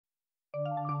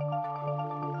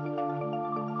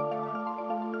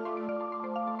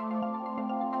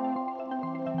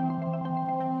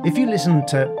If you listen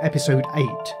to episode 8,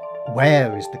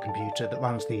 Where is the computer that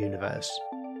runs the universe?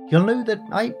 You'll know that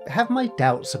I have my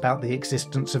doubts about the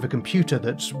existence of a computer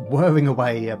that's whirring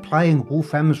away, applying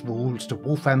Wolfram's rules to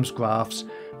Wolfram's graphs,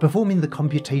 performing the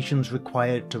computations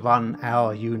required to run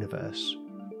our universe.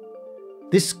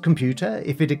 This computer,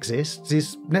 if it exists,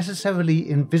 is necessarily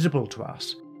invisible to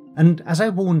us, and as I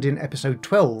warned in episode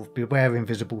 12, Beware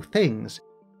Invisible Things,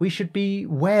 we should be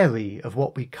wary of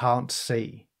what we can't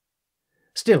see.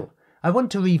 Still, I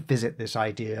want to revisit this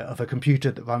idea of a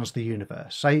computer that runs the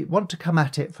universe. I want to come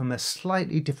at it from a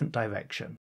slightly different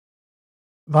direction.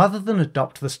 Rather than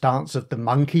adopt the stance of the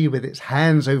monkey with its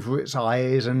hands over its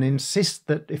eyes and insist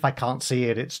that if I can't see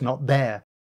it, it's not there,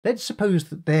 let's suppose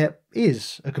that there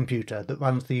is a computer that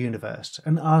runs the universe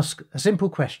and ask a simple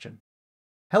question.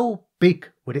 How big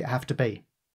would it have to be?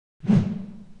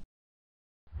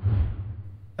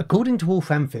 According to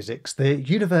Wolfram physics, the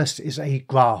universe is a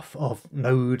graph of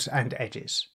nodes and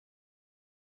edges.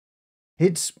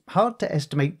 It's hard to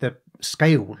estimate the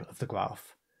scale of the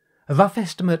graph. A rough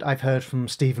estimate I've heard from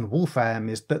Stephen Wolfram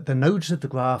is that the nodes of the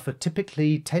graph are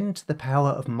typically 10 to the power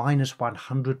of minus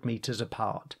 100 metres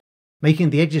apart,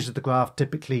 making the edges of the graph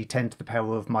typically 10 to the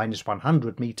power of minus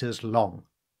 100 metres long.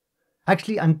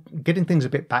 Actually, I'm getting things a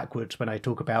bit backwards when I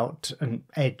talk about an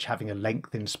edge having a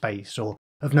length in space, or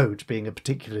of nodes being a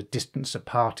particular distance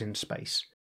apart in space.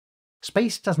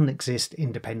 Space doesn't exist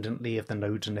independently of the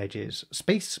nodes and edges.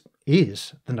 Space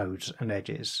is the nodes and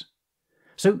edges.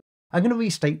 So I'm going to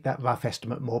restate that rough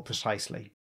estimate more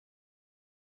precisely.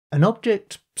 An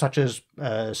object such as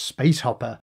a space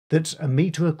hopper that's a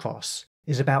metre across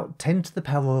is about 10 to the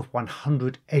power of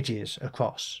 100 edges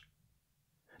across.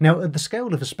 Now, at the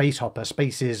scale of a space hopper,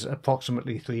 space is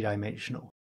approximately three-dimensional.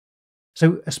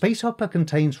 So a space hopper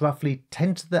contains roughly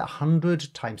 10 to the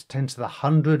 100 times 10 to the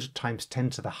 100 times 10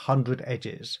 to the 100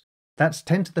 edges. That's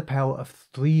 10 to the power of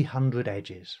 300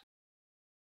 edges.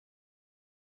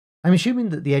 I'm assuming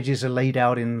that the edges are laid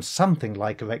out in something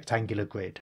like a rectangular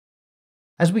grid.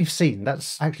 As we've seen,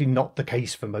 that's actually not the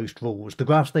case for most rules. The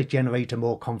graphs they generate are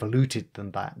more convoluted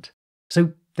than that.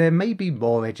 So there may be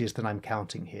more edges than I'm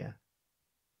counting here.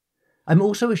 I'm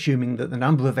also assuming that the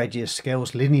number of edges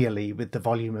scales linearly with the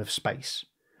volume of space.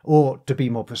 Or, to be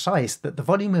more precise, that the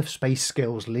volume of space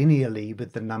scales linearly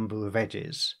with the number of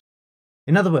edges.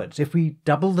 In other words, if we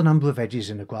double the number of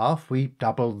edges in a graph, we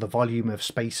double the volume of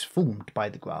space formed by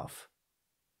the graph.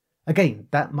 Again,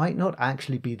 that might not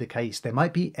actually be the case. There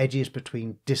might be edges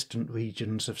between distant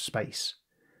regions of space.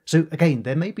 So again,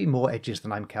 there may be more edges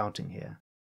than I'm counting here.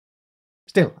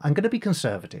 Still, I'm going to be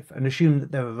conservative and assume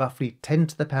that there are roughly 10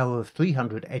 to the power of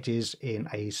 300 edges in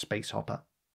a space hopper.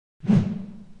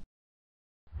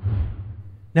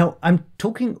 Now, I'm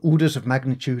talking orders of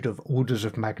magnitude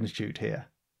here.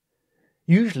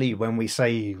 Usually when we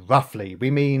say roughly,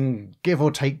 we mean give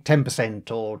or take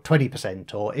 10% or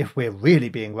 20%, or if we're really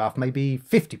being rough, maybe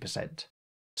 50%.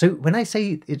 So when I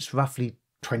say it's roughly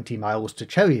 20 miles to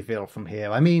Cherryville from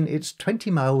here, I mean it's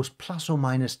 20 miles plus or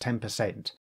minus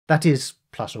 10%. That is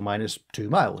plus or minus 2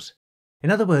 miles.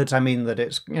 In other words, I mean that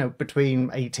it's, between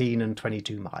 18 and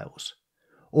 22 miles.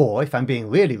 Or, if I'm being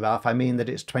really rough, I mean that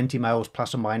it's 20 miles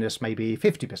plus or minus maybe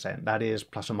 50%. That is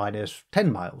plus or minus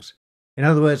 10 miles. In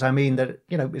other words, I mean that,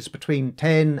 it's between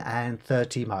 10 and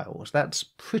 30 miles. That's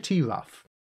pretty rough.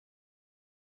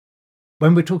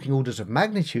 When we're talking orders of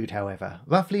magnitude, however,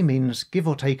 roughly means give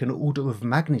or take an order of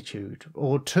magnitude,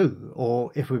 or 2,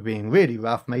 or if we're being really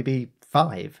rough, maybe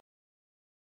 5.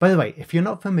 By the way, if you're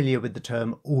not familiar with the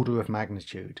term order of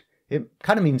magnitude, it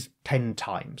kind of means 10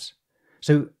 times.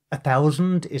 So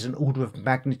 1,000 is an order of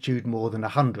magnitude more than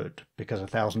 100, because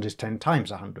 1,000 is 10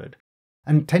 times 100.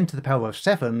 And 10 to the power of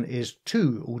 7 is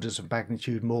 2 orders of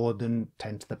magnitude more than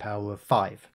 10 to the power of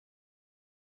 5.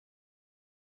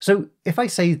 So if I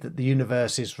say that the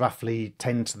universe is roughly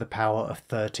 10 to the power of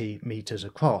 30 metres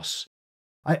across,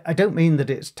 I don't mean that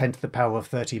it's 10 to the power of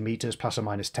 30 metres plus or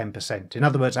minus 10%. In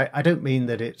other words, I don't mean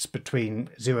that it's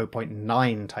between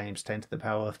 0.9 times 10 to the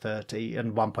power of 30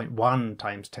 and 1.1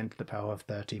 times 10 to the power of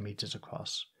 30 metres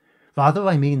across. Rather,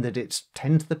 I mean that it's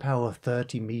 10 to the power of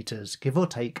 30 metres, give or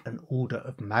take an order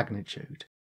of magnitude.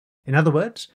 In other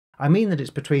words, I mean that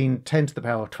it's between 10 to the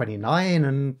power of 29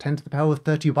 and 10 to the power of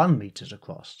 31 metres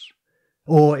across.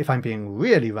 Or, if I'm being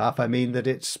really rough, I mean that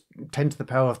it's 10 to the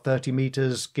power of 30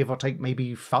 metres, give or take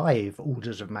maybe 5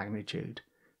 orders of magnitude.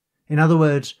 In other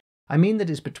words, I mean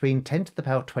that it's between 10 to the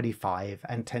power of 25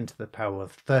 and 10 to the power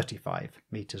of 35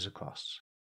 metres across.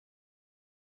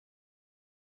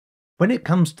 When it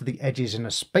comes to the edges in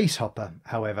a space hopper,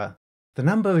 however, the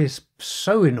number is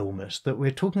so enormous that we're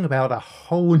talking about a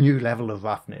whole new level of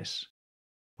roughness.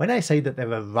 When I say that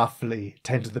there are roughly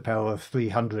 10 to the power of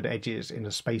 300 edges in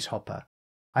a space hopper,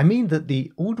 I mean that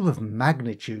the order of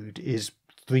magnitude is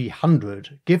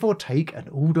 300, give or take an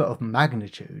order of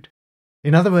magnitude.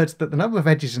 In other words, that the number of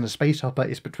edges in a space hopper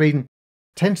is between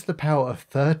 10 to the power of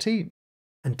 30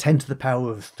 and 10 to the power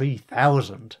of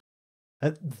 3000.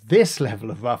 At this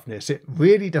level of roughness, it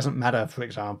really doesn't matter, for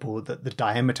example, that the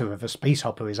diameter of a space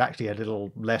hopper is actually a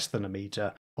little less than a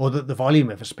meter, or that the volume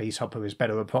of a space hopper is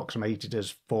better approximated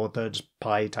as 4/3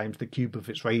 pi times the cube of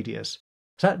its radius.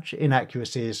 Such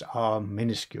inaccuracies are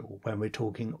minuscule when we're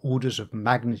talking orders of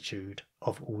magnitude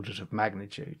of orders of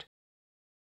magnitude.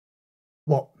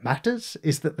 What matters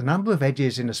is that the number of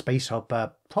edges in a space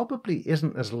hopper probably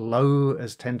isn't as low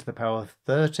as 10 to the power of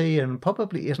 30 and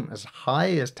probably isn't as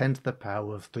high as 10 to the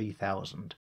power of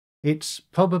 3000. It's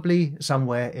probably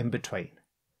somewhere in between.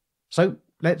 So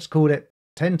let's call it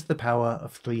 10 to the power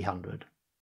of 300.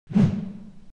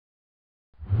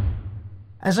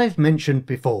 As I've mentioned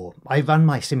before, I run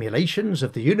my simulations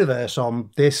of the universe on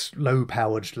this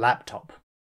low-powered laptop.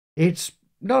 It's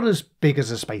not as big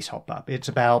as a space hopper. It's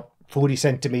about 40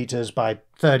 centimeters by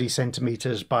 30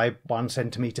 centimeters by 1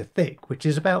 centimeter thick, which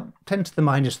is about 10 to the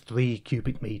minus 3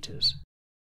 cubic meters.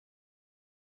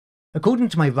 According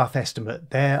to my rough estimate,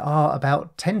 there are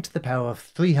about 10 to the power of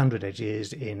 300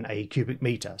 edges in a cubic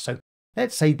meter, so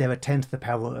let's say there are 10 to the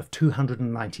power of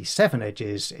 297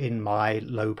 edges in my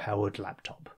low-powered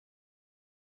laptop.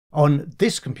 On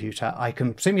this computer, I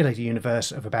can simulate a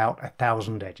universe of about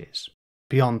 1,000 edges.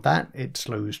 Beyond that, it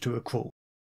slows to a crawl.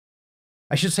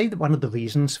 I should say that one of the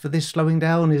reasons for this slowing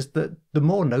down is that the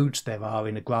more nodes there are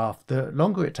in a graph, the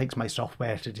longer it takes my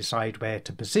software to decide where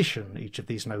to position each of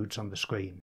these nodes on the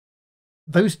screen.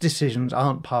 Those decisions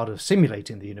aren't part of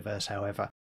simulating the universe, however.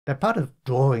 They're part of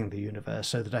drawing the universe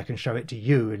so that I can show it to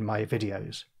you in my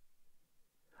videos.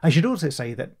 I should also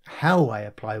say that how I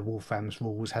apply Wolfram's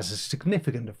rules has a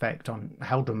significant effect on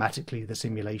how dramatically the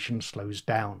simulation slows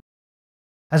down.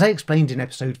 As I explained in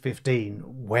episode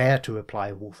 15, where to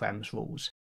apply Wolfram's rules,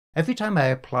 every time I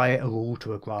apply a rule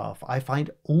to a graph, I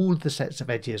find all the sets of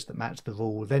edges that match the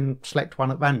rule, then select one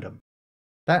at random.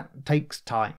 That takes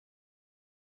time.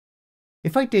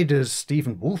 If I did as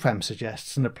Stephen Wolfram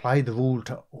suggests and applied the rule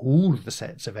to all the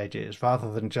sets of edges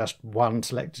rather than just one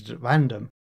selected at random,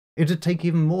 it would take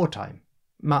even more time.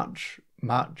 Much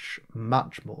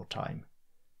more time.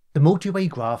 The multi-way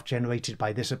graph generated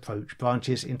by this approach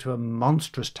branches into a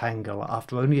monstrous tangle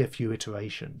after only a few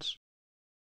iterations.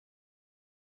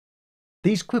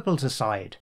 These quibbles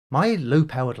aside, my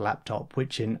low-powered laptop,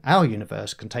 which in our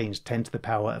universe contains 10 to the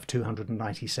power of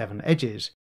 297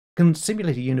 edges, can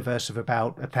simulate a universe of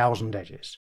about 1,000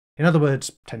 edges. In other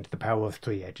words, 10 to the power of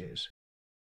 3 edges.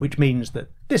 Which means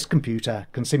that this computer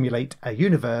can simulate a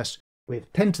universe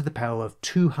with 10 to the power of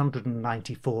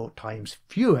 294 times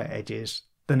fewer edges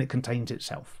than it contains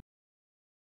itself.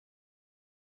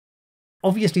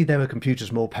 Obviously, there are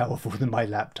computers more powerful than my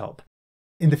laptop.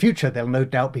 In the future, there'll no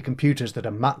doubt be computers that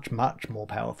are much more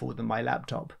powerful than my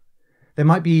laptop. There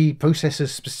might be processors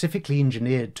specifically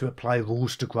engineered to apply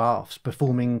rules to graphs,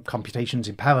 performing computations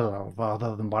in parallel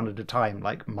rather than one at a time,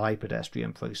 like my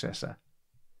pedestrian processor.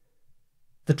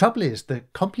 The trouble is, the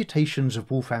computations of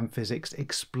Wolfram physics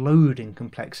explode in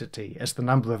complexity as the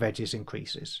number of edges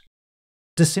increases.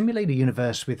 To simulate a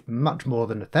universe with much more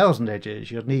than 1,000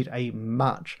 edges, you'd need a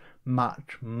much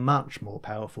more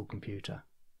powerful computer.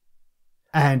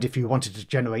 And if you wanted to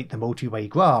generate the multi-way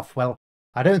graph, well,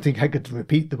 I don't think I could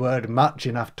repeat the word much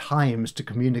enough times to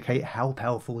communicate how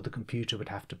powerful the computer would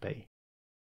have to be.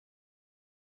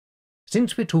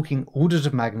 Since we're talking orders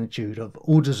of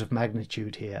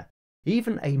magnitude here,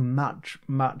 even a much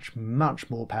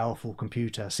more powerful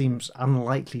computer seems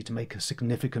unlikely to make a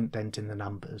significant dent in the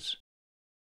numbers.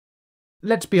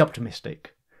 Let's be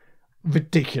optimistic.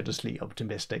 Ridiculously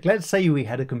optimistic. Let's say we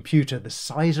had a computer the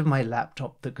size of my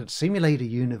laptop that could simulate a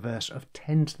universe of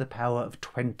 10 to the power of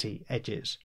 20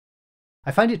 edges.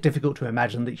 I find it difficult to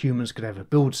imagine that humans could ever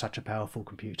build such a powerful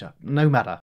computer. No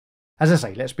matter. As I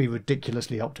say, let's be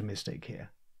ridiculously optimistic here.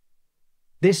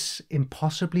 This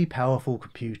impossibly powerful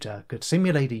computer could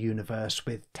simulate a universe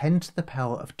with 10 to the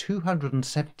power of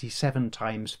 277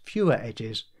 times fewer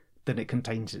edges than it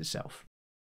contains itself.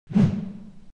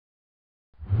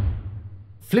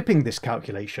 Flipping this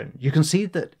calculation, you can see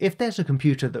that if there's a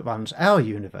computer that runs our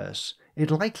universe,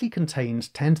 it likely contains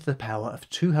 10 to the power of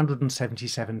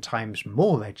 277 times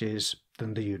more edges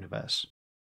than the universe.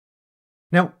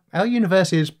 Now, our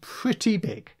universe is pretty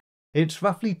big. It's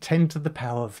roughly 10 to the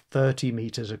power of 30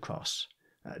 meters across.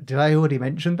 Did I already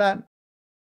mention that?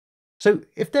 So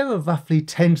if there are roughly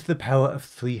 10 to the power of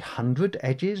 300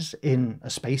 edges in a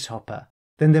space hopper,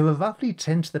 then there are roughly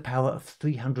 10 to the power of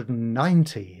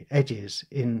 390 edges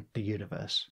in the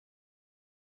universe.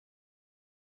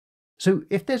 So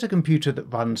if there's a computer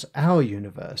that runs our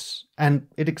universe, and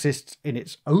it exists in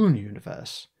its own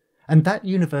universe, and that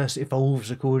universe evolves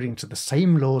according to the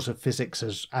same laws of physics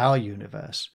as our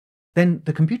universe, then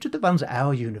the computer that runs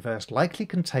our universe likely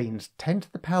contains 10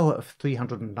 to the power of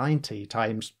 390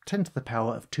 times 10 to the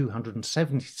power of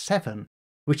 277,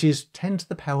 which is 10 to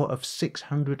the power of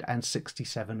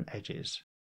 667 edges.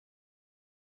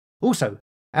 Also,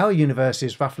 our universe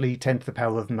is roughly 10 to the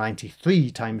power of 93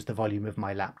 times the volume of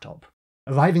my laptop.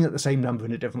 Arriving at the same number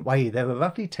in a different way, there are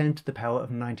roughly 10 to the power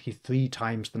of 93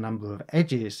 times the number of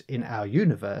edges in our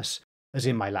universe as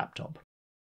in my laptop.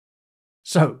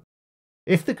 So,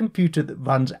 if the computer that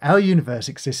runs our universe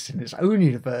exists in its own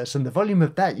universe, and the volume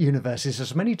of that universe is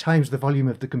as many times the volume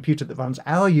of the computer that runs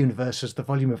our universe as the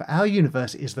volume of our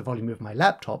universe is the volume of my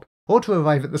laptop, or to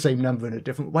arrive at the same number in a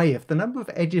different way, if the number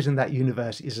of edges in that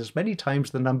universe is as many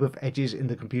times the number of edges in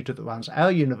the computer that runs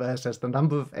our universe as the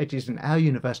number of edges in our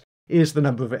universe is the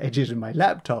number of edges in my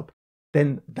laptop,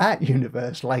 then that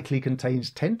universe likely contains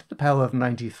 10 to the power of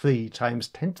 93 times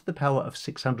 10 to the power of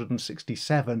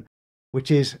 667, which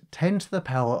is 10 to the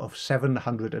power of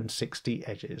 760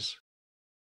 edges.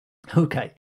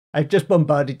 Okay, I've just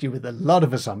bombarded you with a lot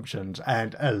of assumptions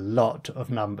and a lot of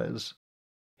numbers.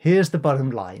 Here's the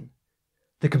bottom line.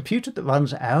 The computer that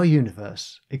runs our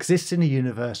universe exists in a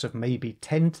universe of maybe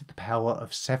 10 to the power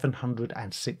of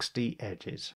 760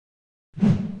 edges.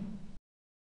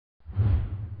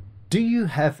 Do you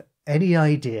have any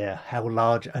idea how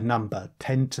large a number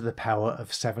 10 to the power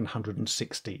of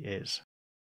 760 is?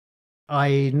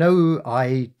 I know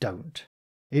I don't.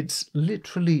 It's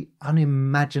literally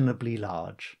unimaginably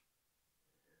large.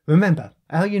 Remember,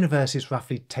 our universe is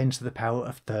roughly 10 to the power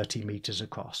of 30 meters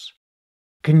across.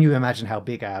 Can you imagine how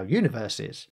big our universe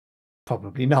is?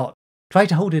 Probably not. Try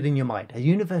to hold it in your mind. A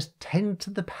universe 10 to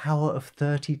the power of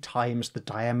 30 times the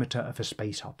diameter of a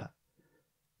space hopper.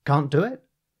 Can't do it?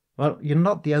 Well, you're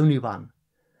not the only one.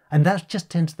 And that's just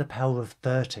 10 to the power of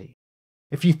 30.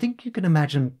 If you think you can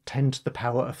imagine 10 to the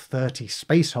power of 30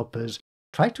 space hoppers,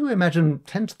 try to imagine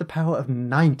 10 to the power of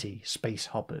 90 space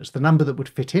hoppers, the number that would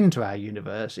fit into our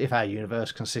universe if our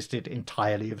universe consisted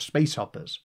entirely of space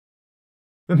hoppers.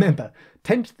 Remember,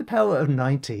 10 to the power of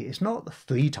 90 is not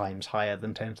 3 times higher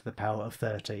than 10 to the power of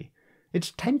 30.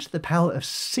 It's 10 to the power of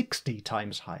 60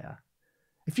 times higher.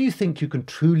 If you think you can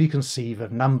truly conceive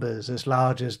of numbers as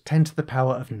large as 10 to the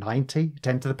power of 90,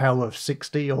 10 to the power of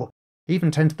 60, or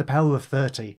even 10 to the power of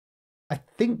 30, I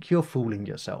think you're fooling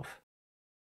yourself.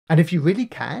 And if you really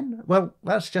can, well,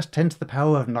 that's just 10 to the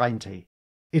power of 90.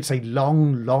 It's a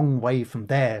long, long way from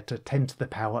there to 10 to the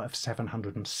power of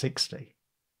 760.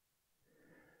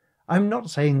 I'm not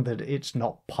saying that it's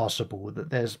not possible that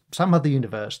there's some other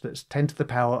universe that's 10 to the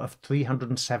power of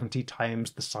 370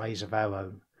 times the size of our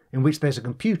own, in which there's a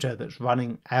computer that's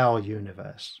running our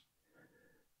universe.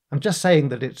 I'm just saying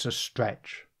that it's a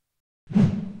stretch.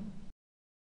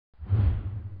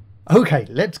 Okay,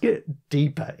 let's get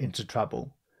deeper into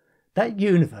trouble. That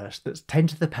universe that's 10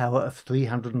 to the power of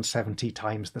 370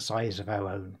 times the size of our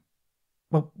own.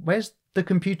 Well, where's the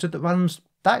computer that runs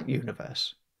that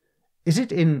universe? Is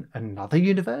it in another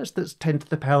universe that's 10 to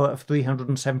the power of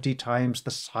 370 times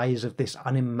the size of this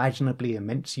unimaginably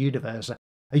immense universe?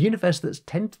 A universe that's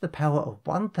 10 to the power of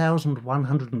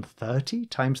 1130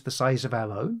 times the size of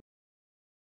our own?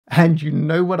 And you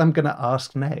know what I'm going to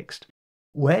ask next.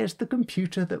 Where's the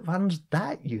computer that runs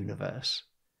that universe?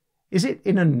 Is it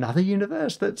in another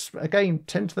universe that's, again,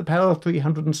 10 to the power of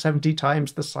 370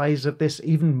 times the size of this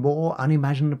even more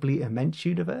unimaginably immense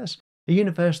universe? A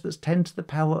universe that's 10 to the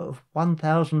power of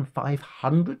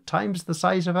 1,500 times the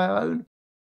size of our own?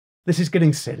 This is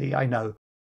getting silly, I know,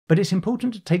 but it's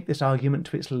important to take this argument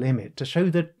to its limit to show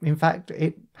that, in fact,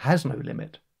 it has no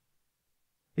limit.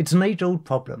 It's an age-old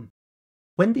problem.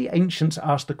 When the ancients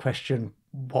asked the question,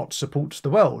 what supports the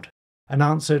world? And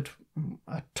answered,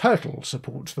 a turtle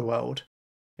supports the world.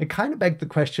 It kind of begged the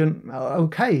question,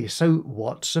 okay, so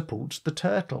what supports the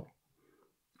turtle?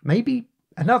 Maybe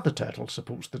another turtle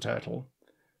supports the turtle.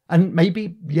 And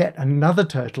maybe yet another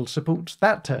turtle supports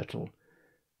that turtle.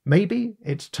 Maybe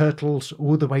it's turtles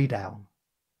all the way down.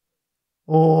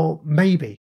 Or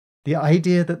maybe the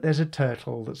idea that there's a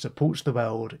turtle that supports the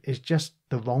world is just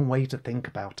the wrong way to think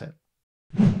about it.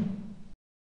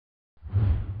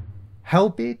 How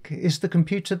big is the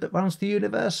computer that runs the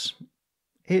universe?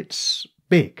 It's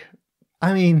big.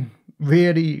 I mean,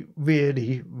 really,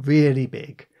 really, really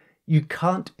big. You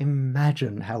can't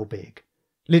imagine how big.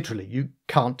 Literally, you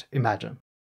can't imagine.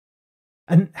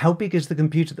 And how big is the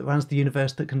computer that runs the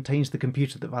universe that contains the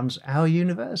computer that runs our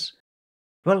universe?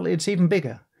 Well, it's even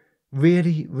bigger.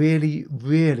 Really, really,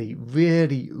 really,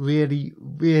 really, really,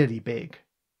 really big.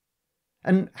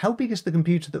 And how big is the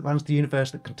computer that runs the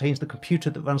universe that contains the computer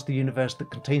that runs the universe that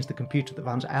contains the computer that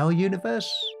runs our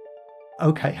universe?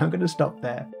 Okay, I'm going to stop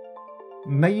there.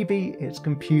 Maybe it's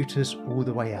computers all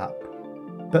the way up.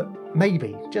 But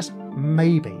maybe, just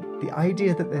maybe, the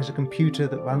idea that there's a computer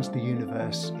that runs the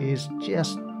universe is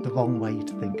just the wrong way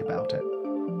to think about it.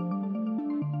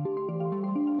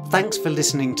 Thanks for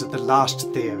listening to The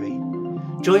Last Theory.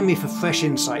 Join me for fresh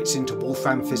insights into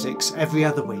Wolfram physics every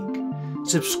other week.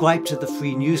 Subscribe to the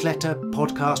free newsletter,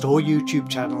 podcast or YouTube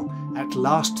channel at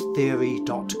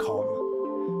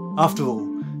lasttheory.com. After all,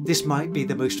 this might be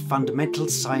the most fundamental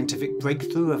scientific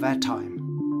breakthrough of our time.